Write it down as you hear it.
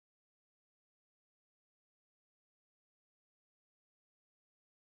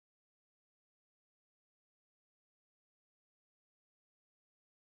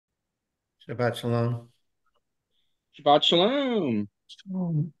Shabbat shalom. Shabbat Shalom.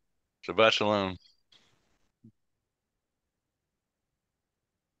 Shalom. Shabbat shalom.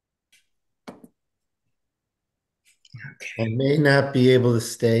 I may not be able to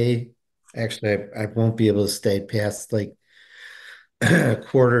stay. Actually, I won't be able to stay past like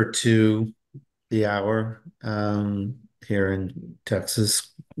quarter to the hour here in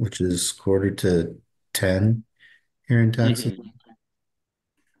Texas, which is quarter to 10 here in Texas. hmm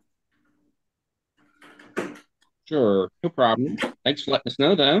Sure, no problem. Thanks for letting us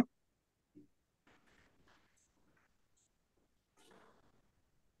know, though.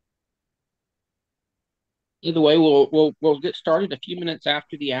 Either way, we'll get started a few minutes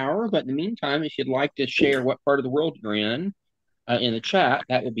after the hour. But in the meantime, if you'd like to share what part of the world you're in the chat,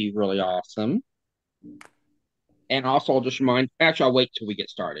 that would be really awesome. And also, I'll just remind. Actually, I'll wait till we get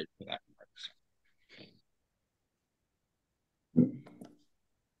started for that part.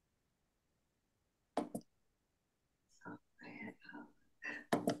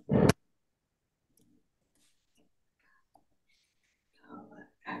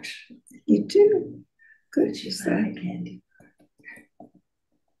 Actually, you do. Good, you said. Candy.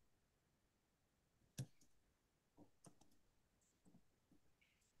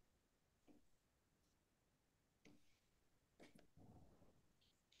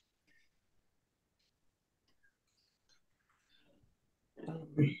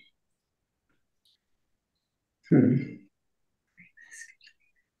 Hmm.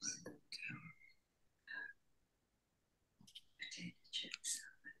 Potato chips.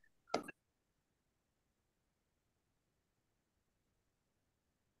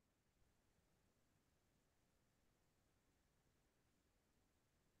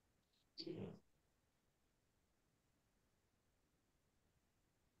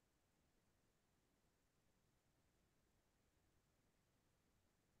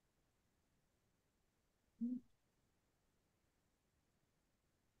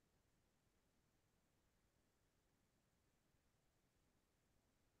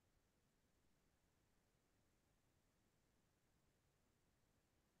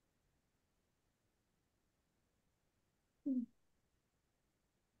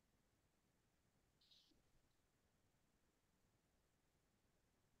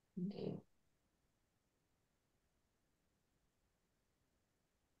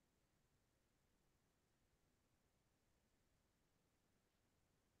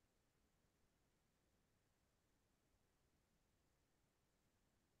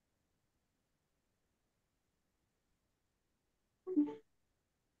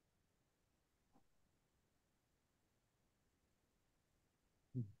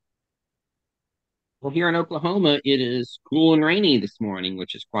 Well, here in Oklahoma, it is cool and rainy this morning,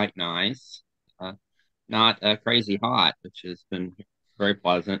 which is quite nice. Uh, Not crazy hot, which has been very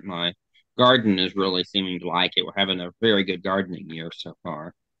pleasant. My garden is really seeming to like it. We're having a very good gardening year so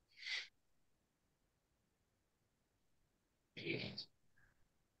far.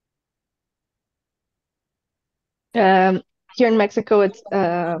 Um, Here in Mexico, it's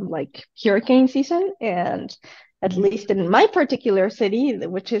like hurricane season, and at least in my particular city,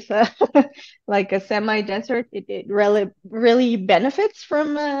 which is like a semi-desert, it really benefits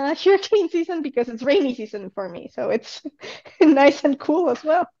from hurricane season because it's rainy season for me. So it's nice and cool as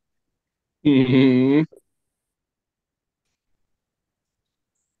well. hmm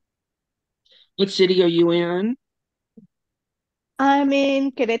What city are you in? I'm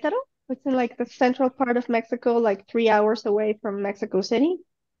in Querétaro. It's in like the central part of Mexico, like 3 hours away from Mexico City.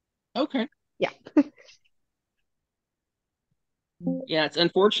 Okay. Yeah. Yeah, it's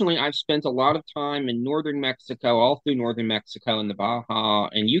unfortunately I've spent a lot of time in northern Mexico, all through northern Mexico and the Baja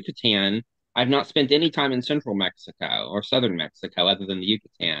and Yucatan. I've not spent any time in central Mexico or southern Mexico other than the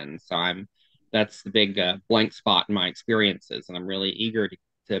Yucatan. So that's the big blank spot in my experiences, and I'm really eager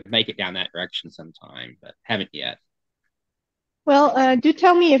to make it down that direction sometime, but haven't yet. Well, do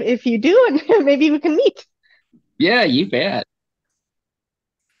tell me if you do, and maybe we can meet. Yeah, you bet.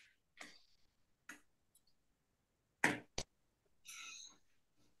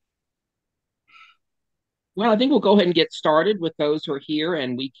 Well, I think we'll go ahead and get started with those who are here,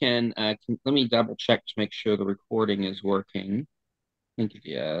 and we let me double check to make sure the recording is working. I think it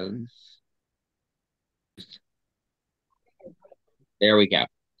is. There we go.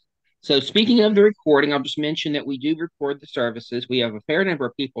 So, speaking of the recording, I'll just mention that we do record the services. We have a fair number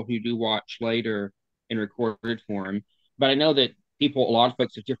of people who do watch later in recorded form, but I know that a lot of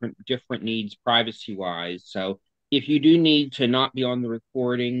folks have different needs privacy wise. So, if you do need to not be on the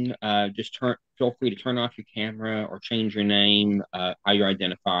recording, feel free to turn off your camera or change your name, how you're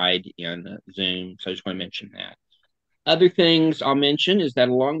identified in Zoom. So, I just want to mention that. Other things I'll mention is that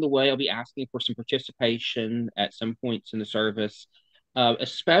along the way, I'll be asking for some participation at some points in the service,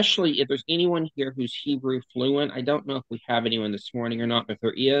 especially if there's anyone here who's Hebrew fluent. I don't know if we have anyone this morning or not, but if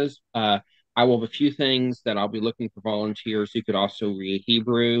there is, I will have a few things that I'll be looking for volunteers who could also read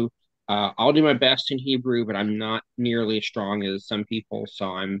Hebrew. I'll do my best in Hebrew, but I'm not nearly as strong as some people,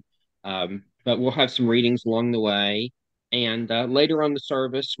 but we'll have some readings along the way. And later on the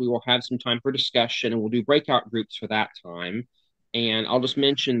service, we will have some time for discussion and we'll do breakout groups for that time. And I'll just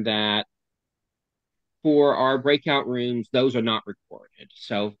mention that for our breakout rooms, those are not recorded.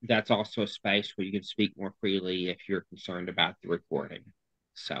 So that's also a space where you can speak more freely if you're concerned about the recording.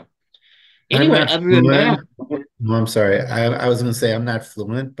 So, I'm anyway, not other than that, fluent. No, I'm sorry. I was going to say I'm not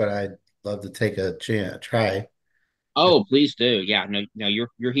fluent, but I'd love to take a chance, try. oh, please do. Yeah, no, no,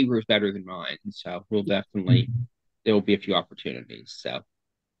 your Hebrew is better than mine. So we'll definitely, there will be a few opportunities. So,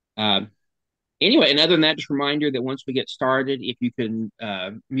 um, anyway, and other than that, just a reminder that once we get started, if you can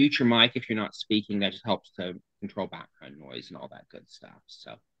mute your mic if you're not speaking, that just helps to control background noise and all that good stuff.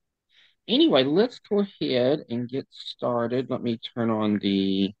 So, anyway, let's go ahead and get started. Let me turn on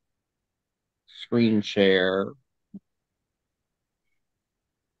the screen share.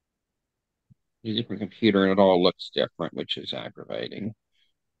 Use a different computer and it all looks different, which is aggravating.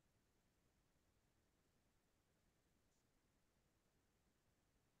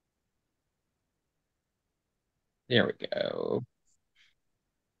 There we go.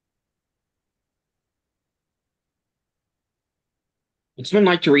 Would someone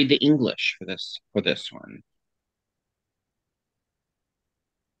like to read the English for this one?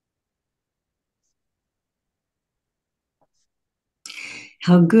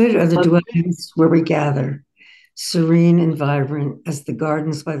 How good are the dwellings where we gather, serene and vibrant as the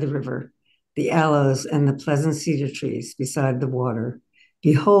gardens by the river, the aloes and the pleasant cedar trees beside the water.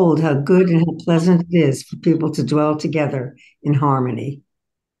 Behold, how good and how pleasant it is for people to dwell together in harmony.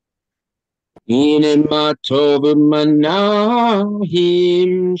 הנה מה טוב ומנעים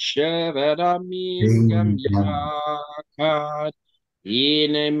שבת עמים גם יחד.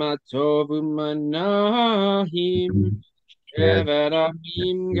 הנה מה טוב ומנעים שבת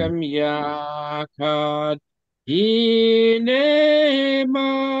עמים גם יחד. הנה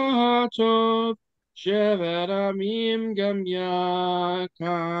מה טוב שבת עמים גם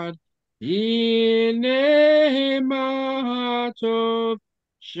יחד. הנה מה טוב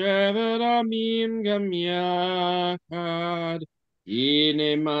שבת עמים גם יחד,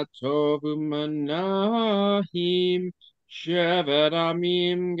 הנה מה טוב ומנעים, שבת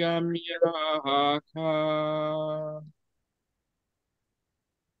עמים גם יחד.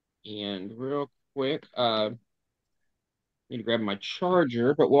 And real quick, need to grab my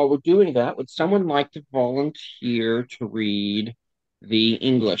charger, but while we're doing that, would someone like to volunteer to read the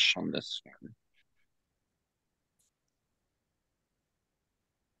English on this one?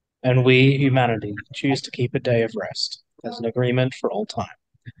 And we, humanity, choose to keep a day of rest as an agreement for all time.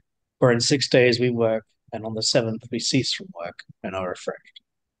 For in 6 days we work, and on the seventh we cease from work and are refreshed.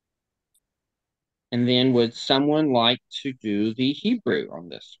 And then would someone like to do the Hebrew on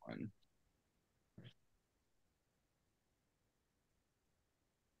this one?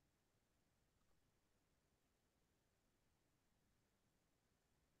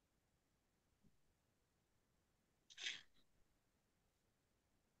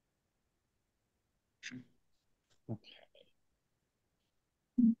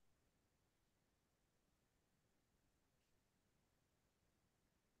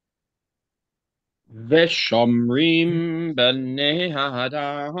 ושומרים בני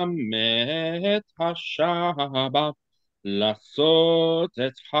האדם את השבת, לעשות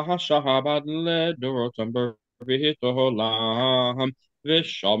את השבת לדורותם ברית עולם.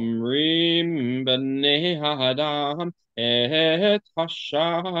 ושומרים בני האדם את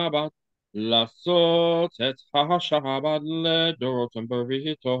השבת, לעשות את השבת לדורותם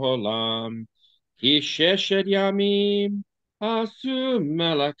ברית עולם. כי ששת ימים עשו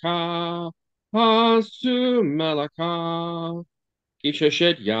מלאכה עשו מלאכה, כי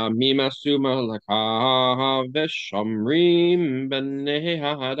ששת ימים עשו מלאכה, ושומרים בני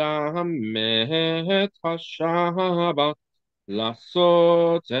האדם את השבת,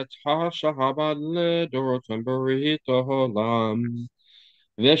 לעשות את השבת לדורותם ברית עולם.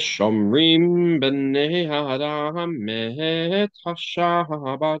 ושומרים בני האדם את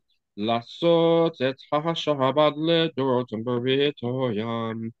השבת, לעשות את השבת לדורותם ברית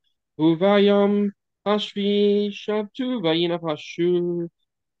עולם. וביום השביעי שבתו וינפשו,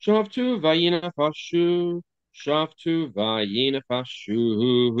 שבתו וינפשו, שבתו וינפשו,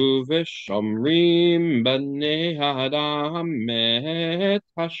 ושומרים בני האדם את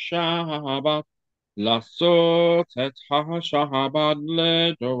השבת, לעשות את השבת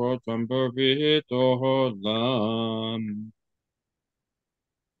לדורותם ברית עולם.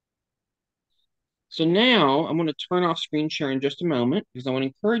 So now I'm going to turn off screen share in just a moment because I want to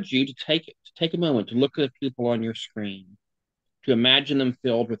encourage you to take a moment to look at the people on your screen, to imagine them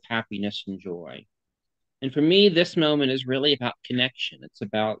filled with happiness and joy. And for me, this moment is really about connection. It's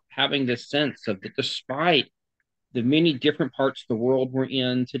about having this sense of that despite the many different parts of the world we're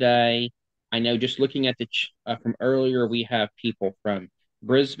in today. I know just looking at from earlier, we have people from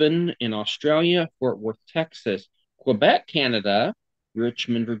Brisbane in Australia, Fort Worth, Texas, Quebec, Canada,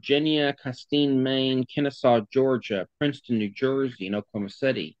 Richmond, Virginia, Castine, Maine, Kennesaw, Georgia, Princeton, New Jersey, and Oklahoma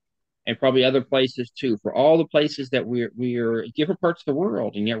City, and probably other places too. For all the places that we're different parts of the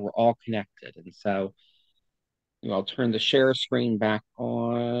world, and yet we're all connected. And so, I'll turn the share screen back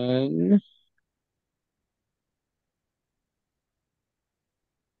on.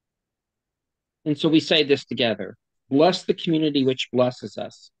 And so we say this together. Bless the community which blesses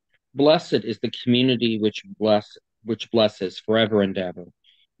us. Blessed is the community which blesses forever and ever.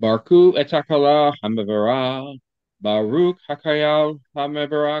 Barku etakala hamavara. Baruch hakayal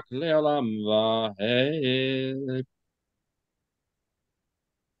hamavarak leolam vahed.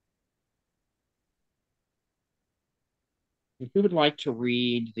 If we would like to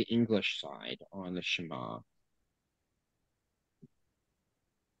read the English side on the Shema.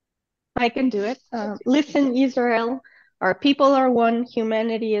 I can do it. Listen, Israel, our people are one,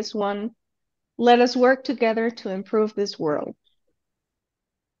 humanity is one. Let us work together to improve this world.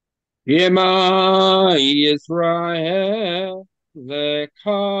 Yema Yisrael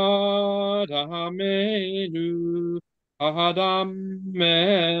Lekad Amenu Adam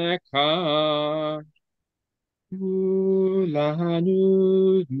Mekad Ulanu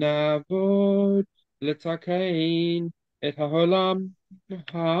Navod Letzakein Et HaOlam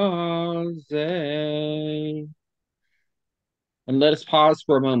Hazeh. And let us pause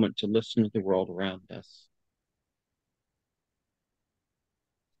for a moment to listen to the world around us.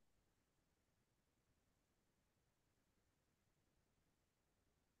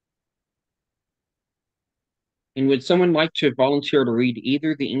 And would someone like to volunteer to read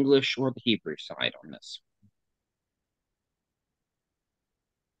either the English or the Hebrew side on this?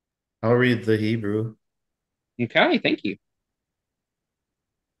 I'll read the Hebrew. Okay, thank you.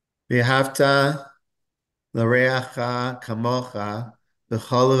 V'ahavta l'reacha kamocha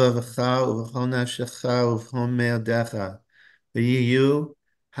b'chol levavecha u'b'chol nafshecha u'b'chol me'odecha v'yiyu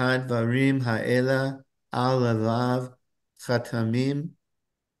hadvarim ha'ela al levav chatamim.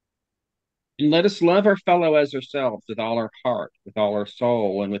 And let us love our fellow as ourselves with all our heart, with all our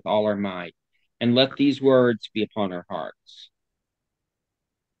soul, and with all our might. And let these words be upon our hearts.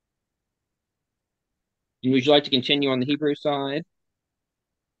 And would you like to continue on the Hebrew side?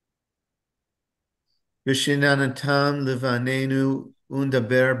 V'shinanatam levanenu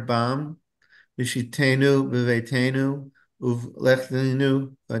undaber bam v'shitenu b'veitenu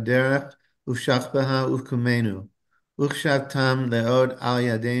uv'lechlinu v'derech uv'shachbaha uv'kumenu uchshavtam leod al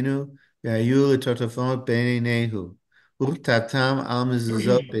yadenu v'ayu l'totafot beinehu uchtatam al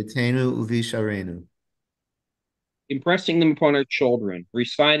mezuzot beitenu uvisharenu. Impressing them upon our children,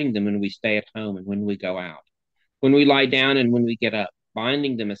 reciting them when we stay at home and when we go out, when we lie down and when we get up,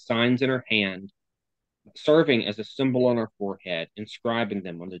 binding them as signs in our hand, serving as a symbol on our forehead, inscribing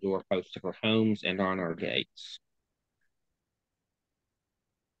them on the doorposts of our homes and on our gates.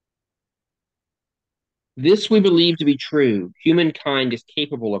 This we believe to be true. Humankind is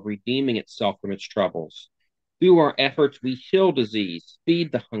capable of redeeming itself from its troubles. Through our efforts, we heal disease,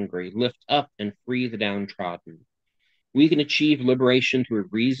 feed the hungry, lift up and free the downtrodden. We can achieve liberation through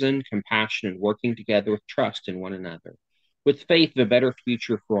reason, compassion, and working together with trust in one another, with faith of a better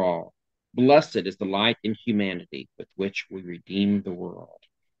future for all. Blessed is the light in humanity with which we redeem the world.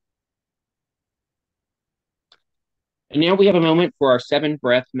 And now we have a moment for our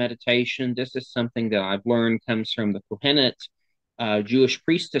 7-breath meditation. This is something that I've learned comes from the Kohenet Jewish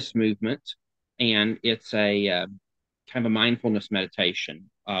priestess movement, and it's a kind of a mindfulness meditation.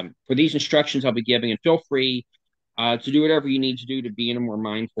 For these instructions I'll be giving, and feel free to do whatever you need to do to be in a more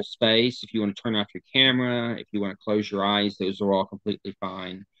mindful space. If you want to turn off your camera, if you want to close your eyes, those are all completely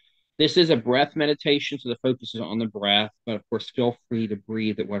fine. This is a breath meditation, so the focus is on the breath, but of course, feel free to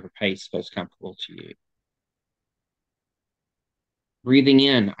breathe at whatever pace feels comfortable to you. Breathing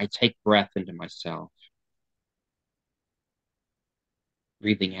in, I take breath into myself.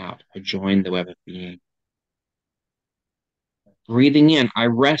 Breathing out, I join the web of being. Breathing in, I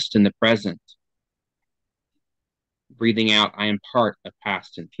rest in the present. Breathing out, I am part of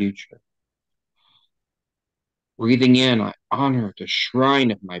past and future. Breathing in, I honor the shrine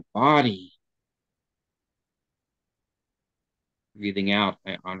of my body. Breathing out,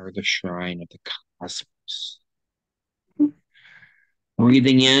 I honor the shrine of the cosmos.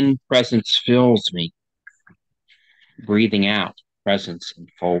 Breathing in, presence fills me. Breathing out, presence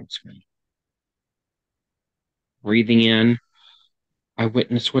enfolds me. Breathing in, I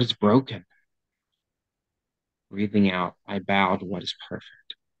witness what is broken. Breathing out, I bow to what is perfect.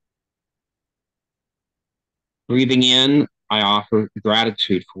 Breathing in, I offer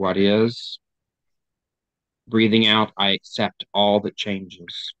gratitude for what is. Breathing out, I accept all that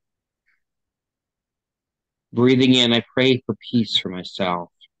changes. Breathing in, I pray for peace for myself.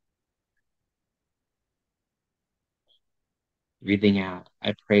 Breathing out,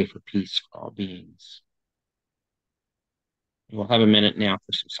 I pray for peace for all beings. We'll have a minute now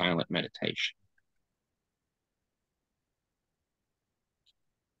for some silent meditation.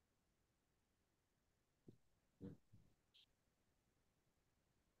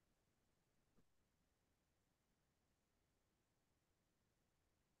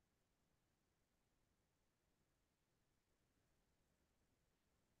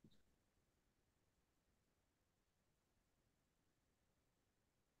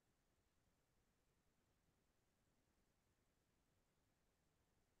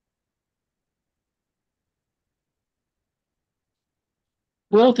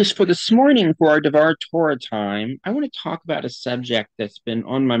 Well, for this morning, for our Devar Torah time, I want to talk about a subject that's been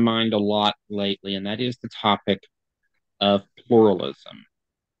on my mind a lot lately, and that is the topic of pluralism.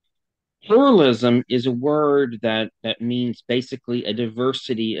 Pluralism is a word that means basically a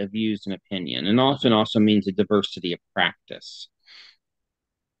diversity of views and opinion, and often also means a diversity of practice.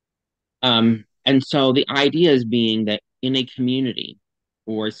 And so the idea is being that in a community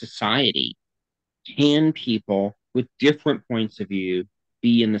or a society, can people with different points of view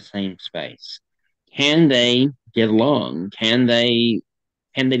be in the same space? Can they get along? Can they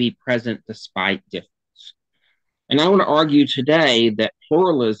be present despite difference? And I want to argue today that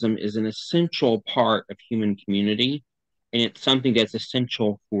pluralism is an essential part of human community, and it's something that's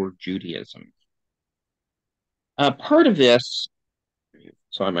essential for Judaism. Part of this,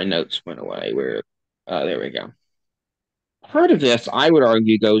 sorry, my notes went away. There we go. Part of this, I would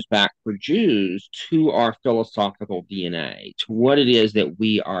argue, goes back for Jews to our philosophical DNA, to what it is that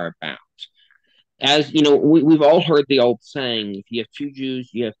we are about. As you know, we've all heard the old saying, if you have two Jews,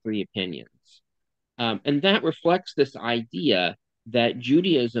 you have three opinions. And that reflects this idea that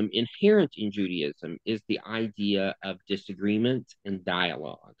Judaism, inherent in Judaism, is the idea of disagreement and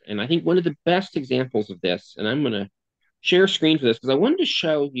dialogue. And I think one of the best examples of this, and I'm going to share a screen for this because I wanted to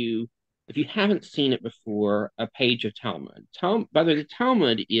show you, if you haven't seen it before, a page of Talmud. By the way, the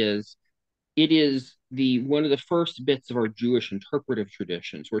Talmud is the one of the first bits of our Jewish interpretive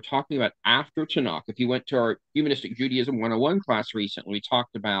traditions. We're talking about after Tanakh. If you went to our Humanistic Judaism 101 class recently, we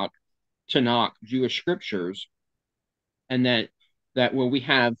talked about Tanakh, Jewish scriptures, and that where we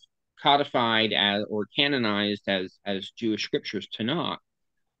have codified as or canonized as Jewish scriptures, Tanakh,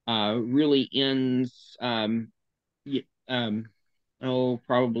 really ends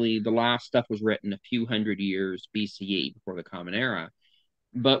probably the last stuff was written a few hundred years BCE, before the Common Era.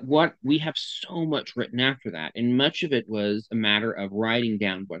 But what we have so much written after that, and much of it was a matter of writing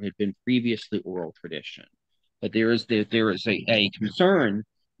down what had been previously oral tradition. But there is a concern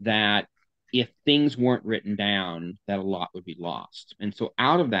that if things weren't written down, that a lot would be lost. And so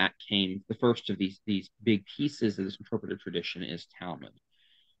out of that came the first of these big pieces of this interpretive tradition is Talmud.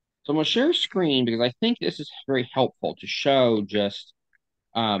 So I'm going to share a screen because I think this is very helpful to show just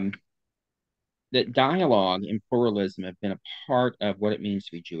that dialogue and pluralism have been a part of what it means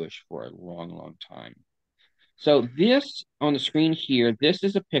to be Jewish for a long, long time. So this on the screen here, this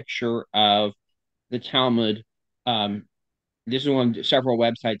is a picture of the Talmud. This is one of several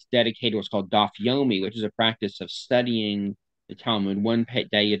websites dedicated to what's called Daf Yomi, which is a practice of studying the Talmud one page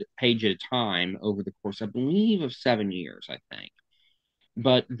at a time over the course, I believe, of 7 years, I think.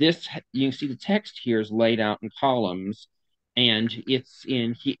 But this, you can see the text here is laid out in columns, and it's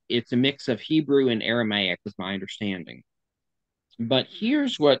a mix of Hebrew and Aramaic, is my understanding. But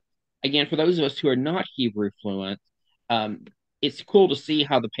here's what, again, for those of us who are not Hebrew fluent, it's cool to see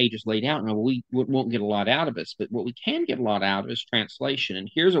how the page is laid out. Now, we won't get a lot out of this, but what we can get a lot out of is translation. And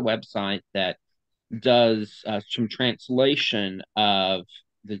here's a website that does some translation of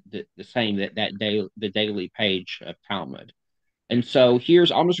the same the daily page of Talmud. And so I'm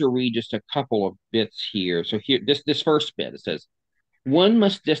just going to read just a couple of bits here. So here, this first bit, it says, one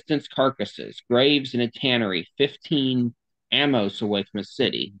must distance carcasses, graves in a tannery 15 amos away from a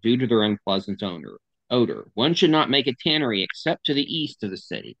city due to their unpleasant odor. One should not make a tannery except to the east of the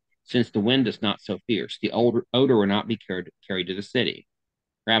city, since the wind is not so fierce. The odor will not be carried to the city.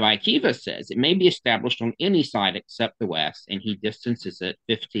 Rabbi Akiva says it may be established on any side except the west, and he distances it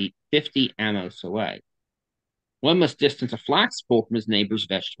 50 amos away. One must distance a flax spool from his neighbor's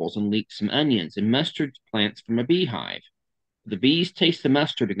vegetables and leak some onions and mustard plants from a beehive. The bees taste the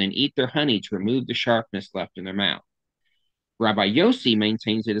mustard and then eat their honey to remove the sharpness left in their mouth. Rabbi Yossi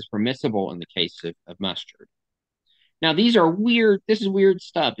maintains it is permissible in the case of mustard. Now, these are weird. This is weird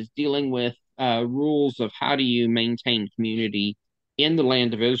stuff. It's dealing with rules of how do you maintain community in the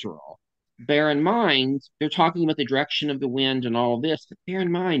land of Israel. Bear in mind, they're talking about the direction of the wind and all of this, but bear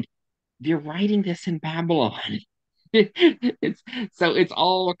in mind, they're writing this in Babylon. It's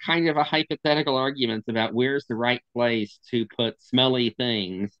all kind of a hypothetical arguments about where's the right place to put smelly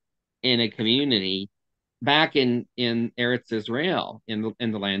things in a community back in Eretz Israel, in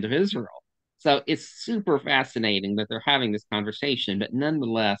the land of Israel. So it's super fascinating that they're having this conversation, but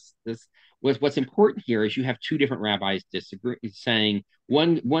nonetheless, this what's important here is you have two different rabbis disagree, saying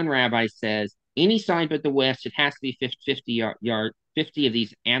one rabbi says any side but the west, it has to be 50 of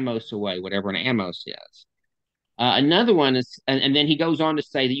these amos away, whatever an amos is. Another one is, and then he goes on to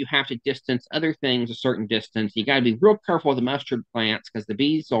say that you have to distance other things a certain distance. You got to be real careful with the mustard plants because the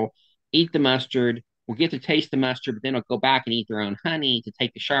bees will eat the mustard, will get to taste the mustard, but then they'll go back and eat their own honey to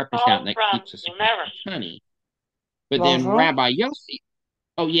take the sharpness out, and that keeps us away from honey. But then Bonjour. Rabbi Yossi,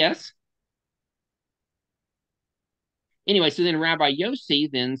 oh yes. Anyway, so then Rabbi Yossi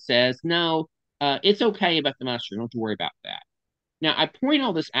then says, no, it's okay about the mustard. Don't you worry about that. Now, I point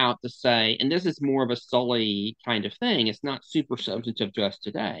all this out to say, and this is more of a Sully kind of thing, it's not super substantive to us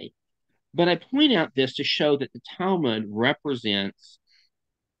today, but I point out this to show that the Talmud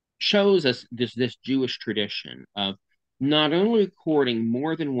shows us this Jewish tradition of not only recording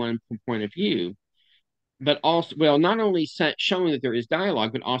more than one point of view, but also, well, not only showing that there is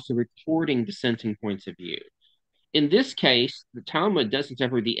dialogue, but also recording dissenting points of view. In this case, the Talmud doesn't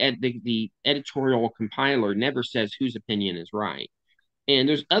ever, the editorial compiler never says whose opinion is right. And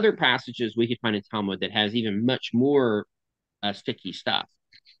there's other passages we could find in Talmud that has even much more sticky stuff.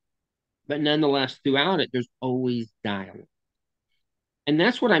 But nonetheless, throughout it, there's always dialogue. And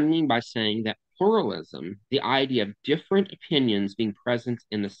that's what I mean by saying that pluralism, the idea of different opinions being present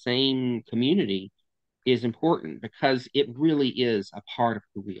in the same community, is important because it really is a part of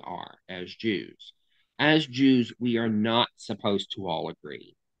who we are as Jews. As Jews, we are not supposed to all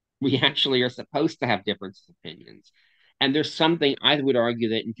agree. We actually are supposed to have differences of opinions. And there's something I would argue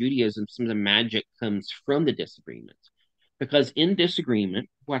that in Judaism, some of the magic comes from the disagreement. Because in disagreement,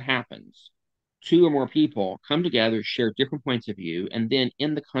 what happens? Two or more people come together, share different points of view, and then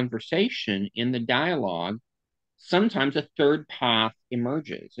in the conversation, in the dialogue, sometimes a third path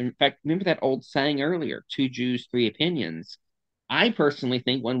emerges. In fact, remember that old saying earlier, two Jews, three opinions? I personally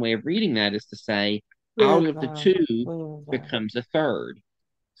think one way of reading that is to say, out of the two becomes a third.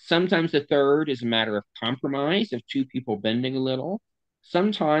 Sometimes the third is a matter of compromise, of two people bending a little.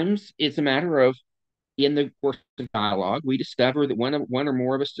 Sometimes it's a matter of, in the course of dialogue, we discover that one or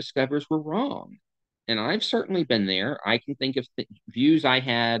more of us discovers we're wrong. And I've certainly been there. I can think of views I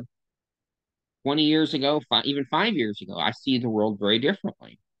had 20 years ago, even 5 years ago. I see the world very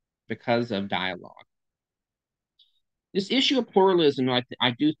differently because of dialogue. This issue of pluralism,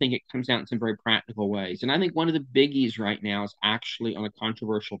 I do think it comes out in some very practical ways. And I think one of the biggies right now is actually on a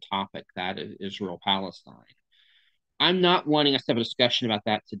controversial topic, that is Israel-Palestine. I'm not wanting us to have a discussion about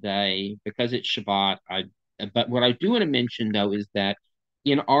that today because it's Shabbat. But what I do want to mention, though, is that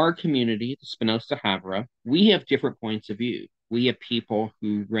in our community, the Spinoza Havurah, we have different points of view. We have people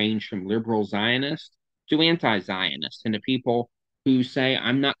who range from liberal Zionists to anti-Zionists, and to people who say,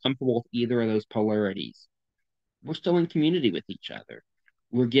 I'm not comfortable with either of those polarities. We're still in community with each other.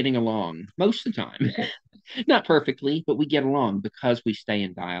 We're getting along most of the time. Not perfectly, but we get along because we stay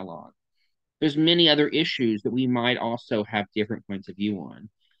in dialogue. There's many other issues that we might also have different points of view on.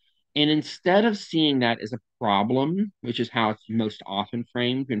 And instead of seeing that as a problem, which is how it's most often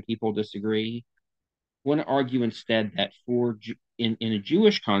framed when people disagree, I want to argue instead that in a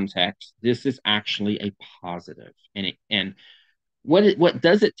Jewish context, this is actually a positive. And what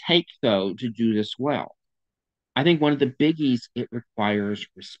does it take, though, to do this well? I think one of the biggies, it requires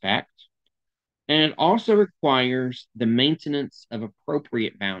respect, and it also requires the maintenance of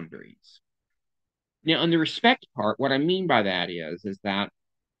appropriate boundaries. Now, on the respect part, what I mean by that is that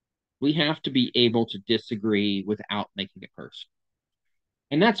we have to be able to disagree without making it personal.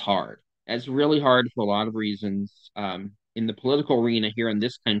 And that's hard. That's really hard for a lot of reasons. In the political arena here in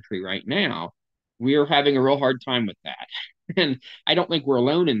this country right now, we are having a real hard time with that. And I don't think we're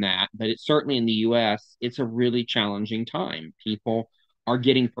alone in that, but it's certainly in the US, it's a really challenging time. People are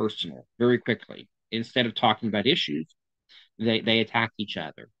getting personal very quickly. Instead of talking about issues, They attack each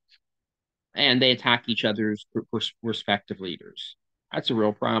other, and they attack each other's respective leaders. That's a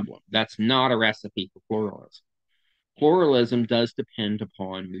real problem. That's not a recipe for pluralism. Pluralism does depend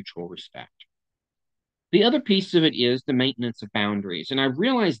upon mutual respect. The other piece of it is the maintenance of boundaries. And I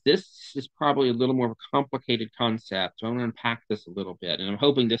realize this is probably a little more of a complicated concept. So I want to unpack this a little bit. And I'm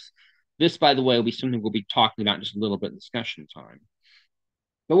hoping this, by the way, will be something we'll be talking about in just a little bit in discussion time.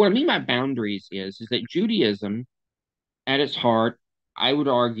 But what I mean by boundaries is that Judaism, at its heart, I would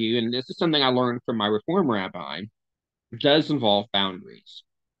argue, and this is something I learned from my Reform rabbi, does involve boundaries.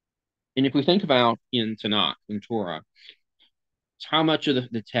 And if we think about in Tanakh, in Torah, how much of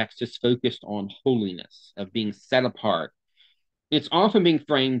the text is focused on holiness, of being set apart. It's often being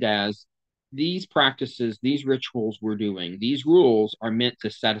framed as these practices, these rituals we're doing, these rules are meant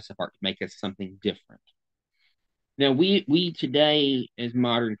to set us apart, to make us something different. Now, we today, as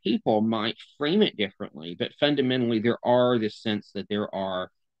modern people, might frame it differently, but fundamentally, there are this sense that there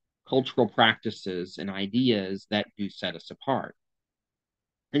are cultural practices and ideas that do set us apart.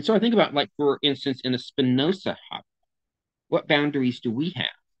 And so I think about, like, for instance, in the Spinoza Havurah, what boundaries do we have?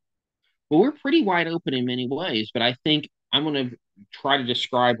 Well, we're pretty wide open in many ways, but I think I'm going to try to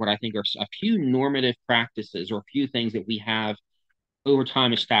describe what I think are a few normative practices or a few things that we have over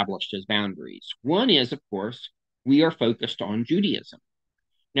time established as boundaries. One is, of course, we are focused on Judaism.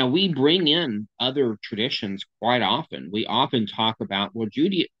 Now, we bring in other traditions quite often. We often talk about, well,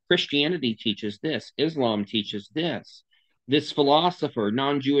 Christianity teaches this, Islam teaches this philosopher,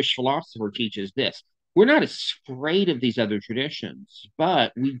 non-Jewish philosopher teaches this. We're not afraid of these other traditions,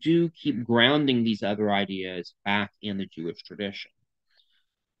 but we do keep grounding these other ideas back in the Jewish tradition.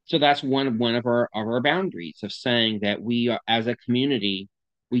 So that's one of our boundaries of saying that we, as a community,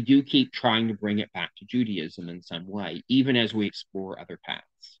 we do keep trying to bring it back to Judaism in some way, even as we explore other paths.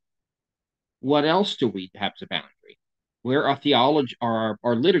 What else do we have as a boundary? Where our theology, our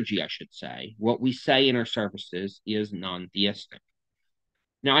liturgy, I should say, what we say in our services is non-theistic.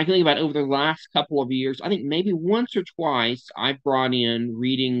 Now, I can think about over the last couple of years, I think maybe once or twice I've brought in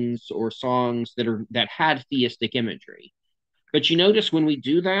readings or songs that had theistic imagery. But you notice when we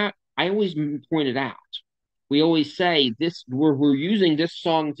do that, I always point it out. We always say this, we're using this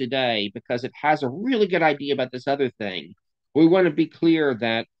song today because it has a really good idea about this other thing. We want to be clear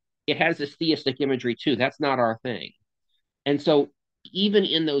that it has this theistic imagery too. That's not our thing. And so even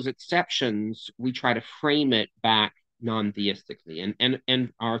in those exceptions, we try to frame it back non-theistically.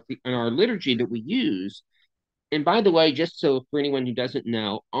 And our liturgy that we use, and by the way, just so for anyone who doesn't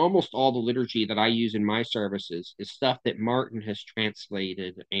know, almost all the liturgy that I use in my services is stuff that Martin has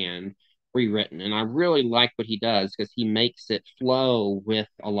translated and rewritten. And I really like what he does because he makes it flow with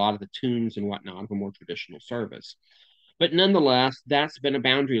a lot of the tunes and whatnot of a more traditional service. But nonetheless, that's been a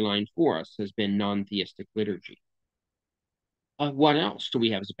boundary line for us, has been non-theistic liturgy. What else do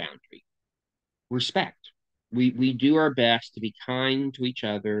we have as a boundary? Respect. We do our best to be kind to each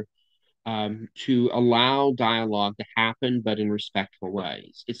other, to allow dialogue to happen, but in respectful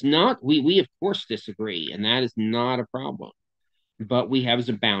ways. It's not, we of course disagree, and that is not a problem, but we have as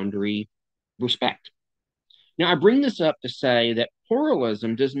a boundary respect. Now, I bring this up to say that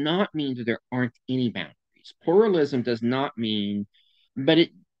pluralism does not mean that there aren't any boundaries. Pluralism does not mean, but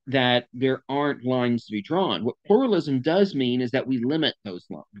it that there aren't lines to be drawn. What pluralism does mean is that we limit those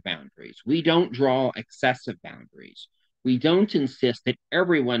boundaries. We don't draw excessive boundaries. We don't insist that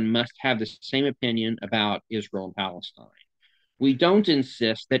everyone must have the same opinion about Israel and Palestine. We don't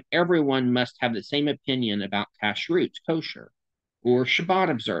insist that everyone must have the same opinion about kashrut, kosher, or Shabbat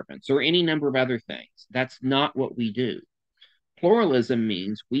observance, or any number of other things. That's not what we do. Pluralism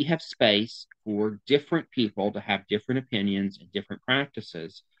means we have space for different people to have different opinions and different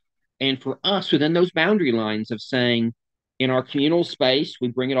practices. And for us, within those boundary lines of saying, in our communal space, we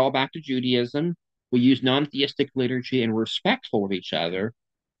bring it all back to Judaism, we use non-theistic liturgy and we're respectful of each other.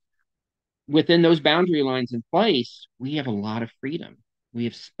 Within those boundary lines in place, we have a lot of freedom. We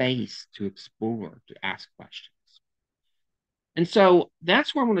have space to explore, to ask questions. And so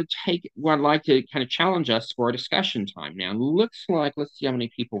that's where I want to take what I'd like to kind of challenge us for our discussion time now. Looks like, let's see how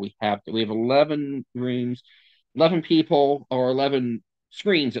many people we have. We have 11 rooms, 11 people, or 11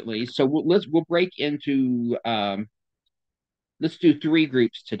 screens at least. So we'll break into let's do 3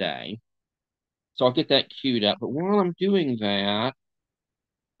 groups today. So I'll get that queued up. But while I'm doing that,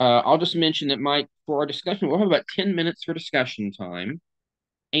 I'll just mention that for our discussion, we'll have about 10 minutes for discussion time.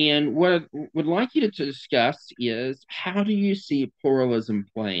 And what I would like you to discuss is, how do you see pluralism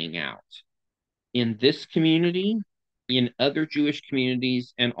playing out in this community, in other Jewish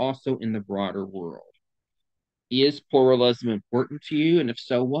communities, and also in the broader world? Is pluralism important to you? And if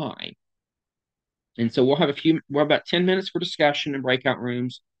so, why? And so we'll have about 10 minutes for discussion in breakout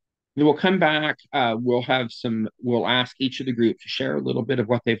rooms. Then we'll come back. We'll ask each of the group to share a little bit of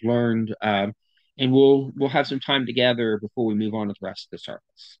what they've learned. And we'll have some time together before we move on to the rest of the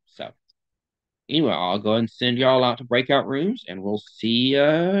service. So anyway, I'll go ahead and send y'all out to breakout rooms, and we'll see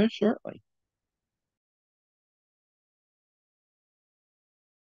you shortly.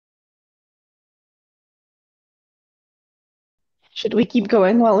 Should we keep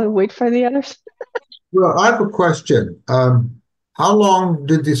going while we wait for the others? Well, I have a question. How long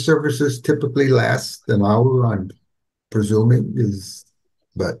did these services typically last? An hour, I'm presuming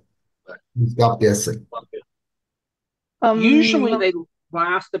but stop guessing. Usually they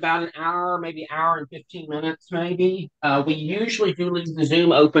last about an hour, maybe hour and 15 minutes, maybe. We usually do leave the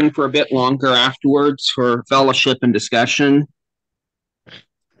Zoom open for a bit longer afterwards for fellowship and discussion.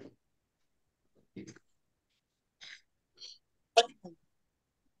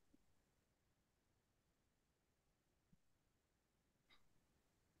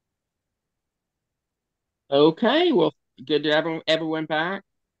 Okay, well, good to have everyone back.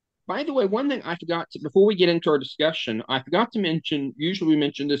 By the way, one thing I forgot to, before we get into our discussion, I forgot to mention, usually we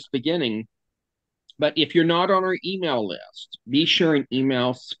mention this beginning, but if you're not on our email list, be sure and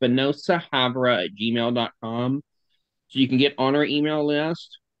email spinozahavurah@gmail.com so you can get on our email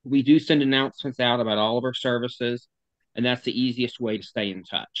list. We do send announcements out about all of our services, and that's the easiest way to stay in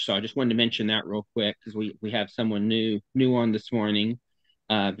touch. So I just wanted to mention that real quick because we have someone new on this morning.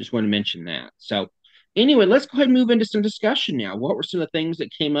 Just want to mention that. So anyway, let's go ahead and move into some discussion now. What were some of the things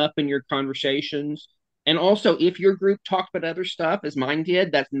that came up in your conversations? And also, if your group talked about other stuff as mine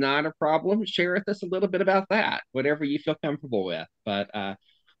did, that's not a problem. Share with us a little bit about that, whatever you feel comfortable with. But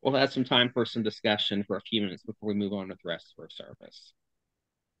we'll have some time for some discussion for a few minutes before we move on with the rest of our service.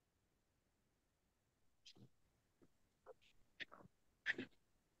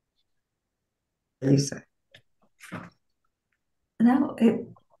 No, it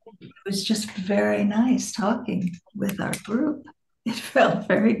was just very nice talking with our group. It felt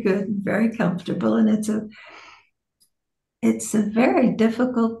very good, very comfortable, and it's a very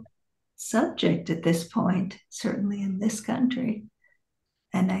difficult subject at this point, certainly in this country,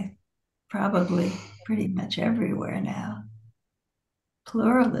 and I probably pretty much everywhere now.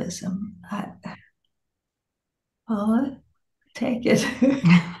 Pluralism. Paula, take it.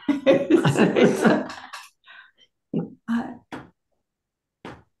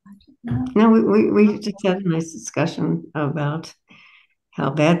 No, we just had a nice discussion about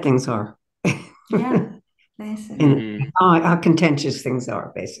how bad things are. Yeah, basically. Mhm. How contentious things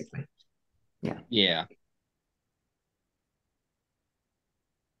are, basically. Yeah.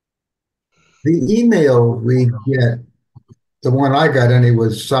 The email we get, the one I got anyway,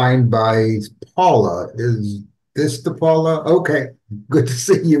 was signed by Paula. Is this the Paula? Okay, good to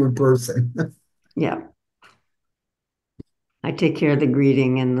see you in person. Yeah. I take care of the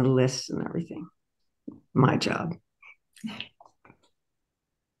greeting and the lists and everything. My job.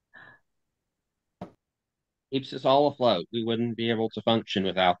 Keeps us all afloat. We wouldn't be able to function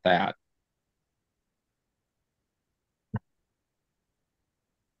without that.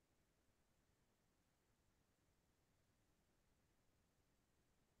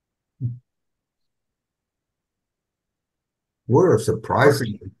 We're a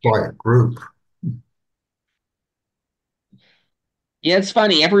surprisingly quiet group. Yeah, it's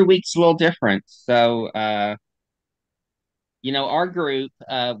funny. Every week's a little different. So, our group,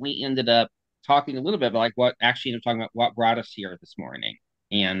 we ended up talking a little bit about like what actually ended up talking about what brought us here this morning.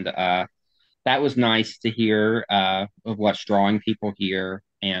 And that was nice to hear of what's drawing people here.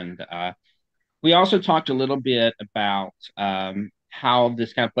 And we also talked a little bit about how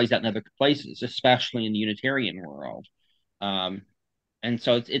this kind of plays out in other places, especially in the Unitarian world. Um, and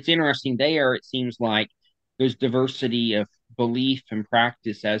so it's interesting there. It seems like there's diversity of belief and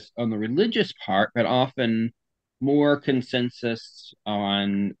practice as on the religious part, but often more consensus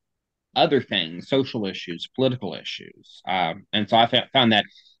on other things, social issues, political issues. And so I found that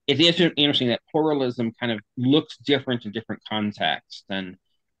it's interesting that pluralism kind of looks different in different contexts, and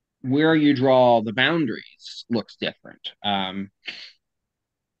where you draw the boundaries looks different.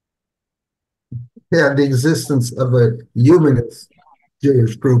 Yeah, the existence of a humanist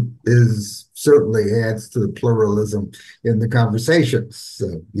Jewish group is certainly adds to the pluralism in the conversations.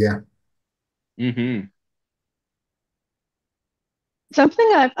 So, yeah. Mm-hmm.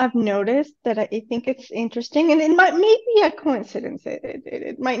 Something I've noticed that I think it's interesting, and it might be a coincidence.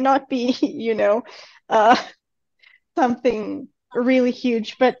 It might not be, uh, something really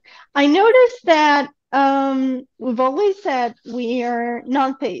huge, but I noticed that we've always said we are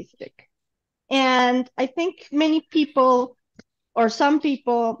non-theistic, and I think many people or some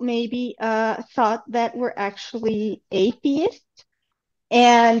people maybe thought that we're actually atheists.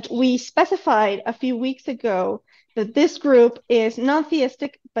 And we specified a few weeks ago that this group is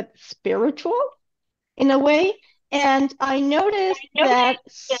non-theistic but spiritual in a way. And I noticed that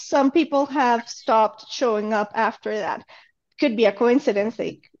some people have stopped showing up after that. Could be a coincidence.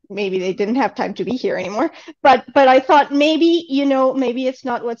 Maybe they didn't have time to be here anymore. But I thought maybe, maybe it's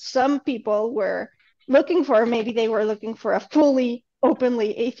not what some people were looking for. Maybe they were looking for a fully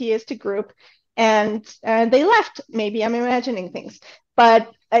openly atheistic group, and they left. Maybe I'm imagining things.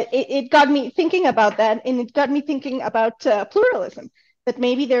 But it got me thinking about that, and it got me thinking about pluralism, that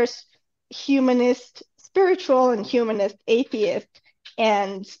maybe there's humanist spiritual and humanist atheist,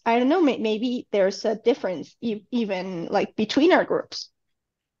 and I don't know, maybe there's a difference even like between our groups.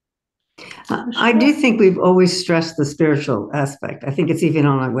 I do think we've always stressed the spiritual aspect. I think it's even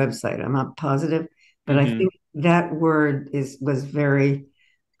on our website. I'm not positive, but I think that word was very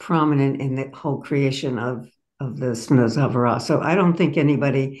prominent in the whole creation of the Spinoza Havurah. So I don't think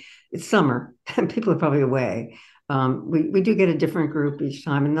anybody. It's summer, and people are probably away. We do get a different group each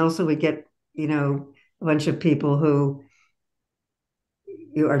time, and also we get a bunch of people who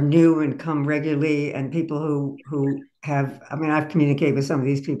are new and come regularly, and people who have, I mean, I've communicated with some of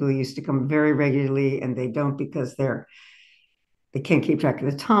these people who used to come very regularly, and they don't because they can't keep track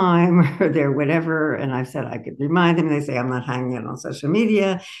of the time or they're whatever. And I've said I could remind them. And they say I'm not hanging out on social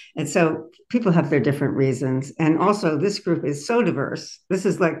media, and so people have their different reasons. And also, this group is so diverse. This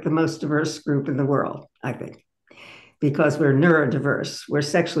is like the most diverse group in the world, I think, because we're neurodiverse, we're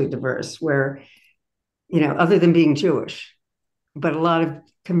sexually diverse, we're other than being Jewish, but a lot of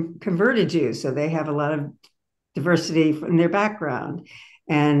converted Jews, so they have a lot of diversity in their background,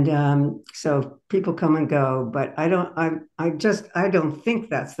 and so people come and go. But I don't think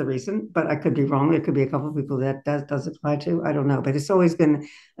that's the reason. But I could be wrong. There could be a couple of people that does apply to. I don't know. But it's always been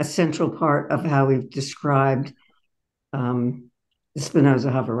a central part of how we've described the Spinoza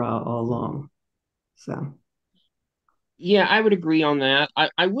Havurah all along. So. Yeah, I would agree on that.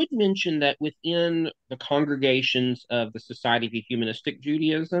 I would mention that within the congregations of the Society of Humanistic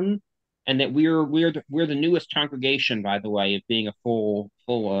Judaism, and that we're the newest congregation, by the way, of being a full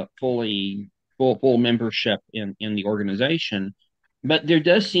membership in the organization. But there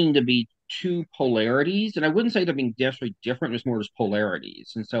does seem to be two polarities, and I wouldn't say they're being definitely different. There's more just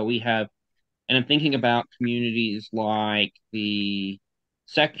polarities, and so we have, and I'm thinking about communities like the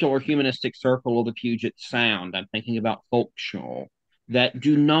secular humanistic circle of the Puget Sound. I'm thinking about Folkshul that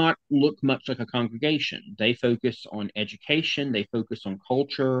do not look much like a congregation. They focus on education, they focus on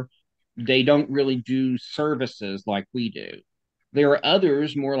culture, they don't really do services like we do. There are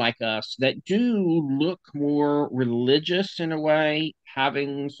others more like us that do look more religious in a way,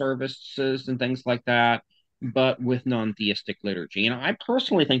 having services and things like that, but with non-theistic liturgy. And I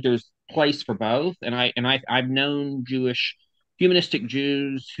personally think there's place for both. And I've known humanistic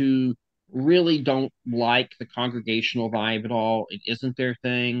Jews who really don't like the congregational vibe at all. It isn't their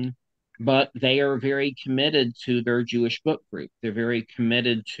thing, but they are very committed to their Jewish book group. They're very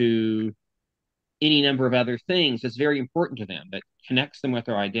committed to any number of other things that's very important to them, that connects them with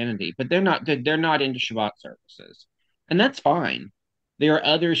their identity. But they're not into Shabbat services, and that's fine. There are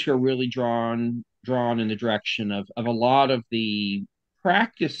others who are really drawn in the direction of a lot of the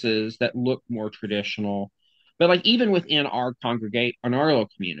practices that look more traditional. But like even within our congregate in our little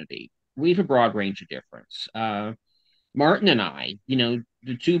community, we have a broad range of difference. Martin and I,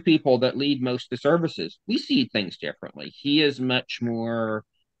 the two people that lead most of the services, we see things differently. He is much more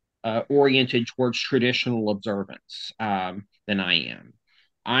oriented towards traditional observance than I am.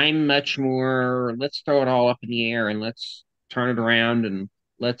 I'm much more, let's throw it all up in the air and let's turn it around and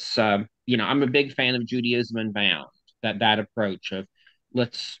let's, I'm a big fan of Judaism Unbound, that approach of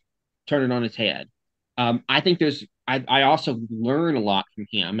let's turn it on its head. I think I also learn a lot from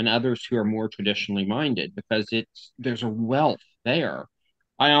him and others who are more traditionally minded because there's a wealth there.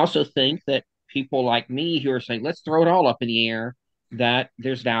 I also think that people like me who are saying, let's throw it all up in the air, that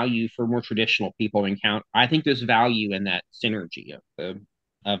there's value for more traditional people to encounter. I think there's value in that synergy of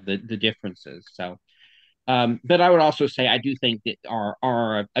the differences. So, but I would also say I do think that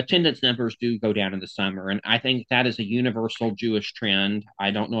our attendance numbers do go down in the summer, and I think that is a universal Jewish trend.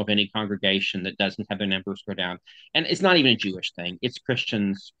 I don't know of any congregation that doesn't have their numbers go down, and it's not even a Jewish thing. It's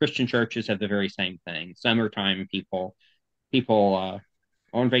Christians. Christian churches have the very same thing. Summertime people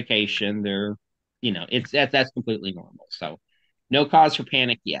on vacation. That's completely normal. So no cause for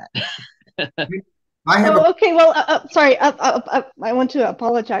panic yet. I have a Oh, okay. Well, sorry. I want to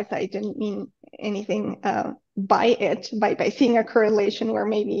apologize. I didn't mean anything buy it by seeing a correlation where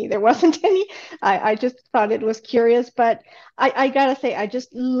maybe there wasn't any. I just thought it was curious, but I gotta say I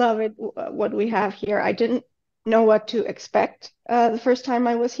just love it what we have here. I didn't know what to expect the first time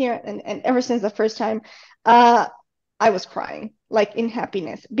I was here, and ever since the first time, uh, I was crying like in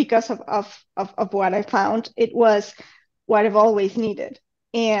happiness because of what I found. It was what I've always needed,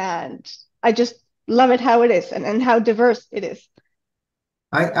 and I just love it how it is and how diverse it is.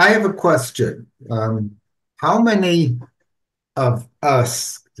 I have a question. How many of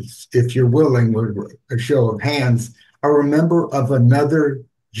us, if you're willing, with a show of hands, are a member of another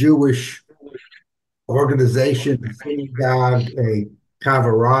Jewish organization, a synagogue, a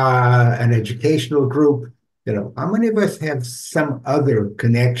Havurah, an educational group? How many of us have some other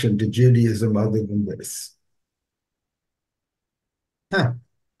connection to Judaism other than this? Huh.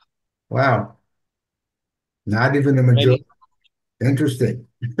 Wow. Not even a majority. Maybe. Interesting.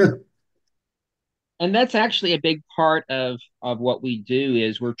 And that's actually a big part of what we do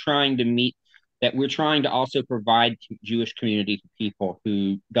is we're trying to also provide Jewish community to people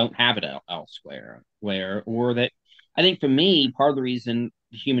who don't have it elsewhere, where or that I think for me, part of the reason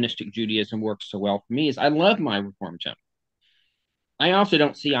humanistic Judaism works so well for me is I love my Reform temple. I also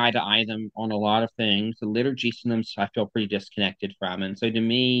don't see eye to eye them on a lot of things. The liturgy sometimes I feel pretty disconnected from. And so to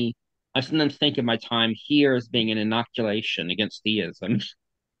me, I sometimes think of my time here as being an inoculation against theism.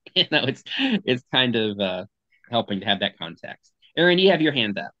 It's kind of helping to have that context. Aaron, you have your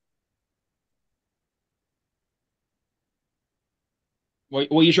hand up.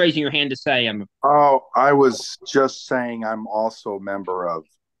 Well, you're raising your hand to say I'm Oh, I was just saying I'm also a member of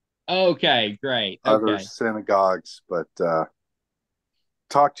okay. Great. other Okay. synagogues, but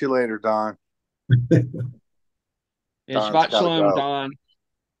talk to you later, Don. Yeah, Don's Shabbat got to Shalom, go. Don.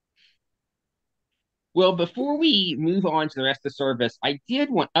 Well, before we move on to the rest of the service, I did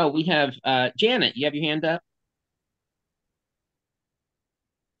want. Oh, we have Janet. You have your hand up.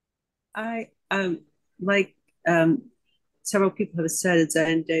 I like um several people have said,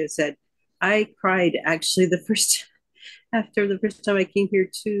 and Dave said, I cried actually the first after the first time I came here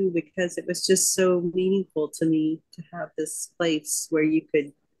too, because it was just so meaningful to me to have this place where you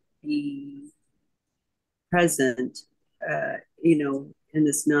could be present, in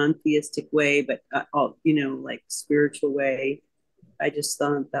this non-theistic way, but all, like spiritual way. I just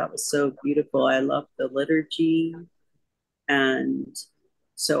thought that was so beautiful. I love the liturgy, and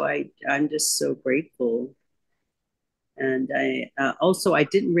so I'm just so grateful. And I also I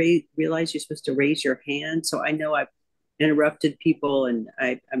didn't realize you're supposed to raise your hand, so I know I've interrupted people, and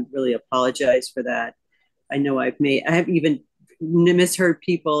I'm really apologize for that. I have even misheard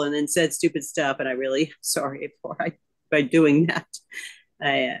people and then said stupid stuff, and I really sorry for by doing that.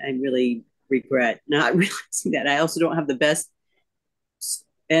 I really regret not realizing that. I also don't have the best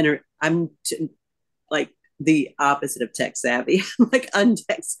and like the opposite of tech savvy. I'm like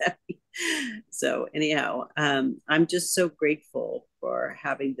untech savvy. So anyhow, I'm just so grateful for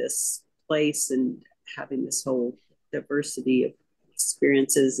having this place and having this whole diversity of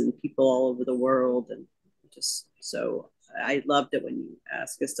experiences and people all over the world. And just so I loved it when you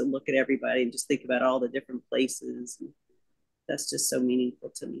asked us to look at everybody and just think about all the different places. And that's just so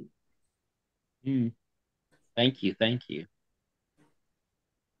meaningful to me. Mm, thank you. Thank you.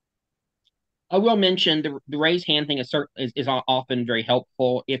 I will mention the raise hand thing is often very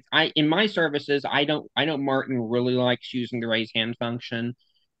helpful. If I in my services, I know Martin really likes using the raise hand function.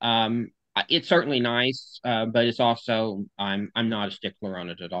 It's certainly nice, but it's also I'm not a stickler on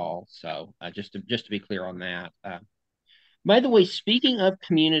it at all. So just to be clear on that. By the way, speaking of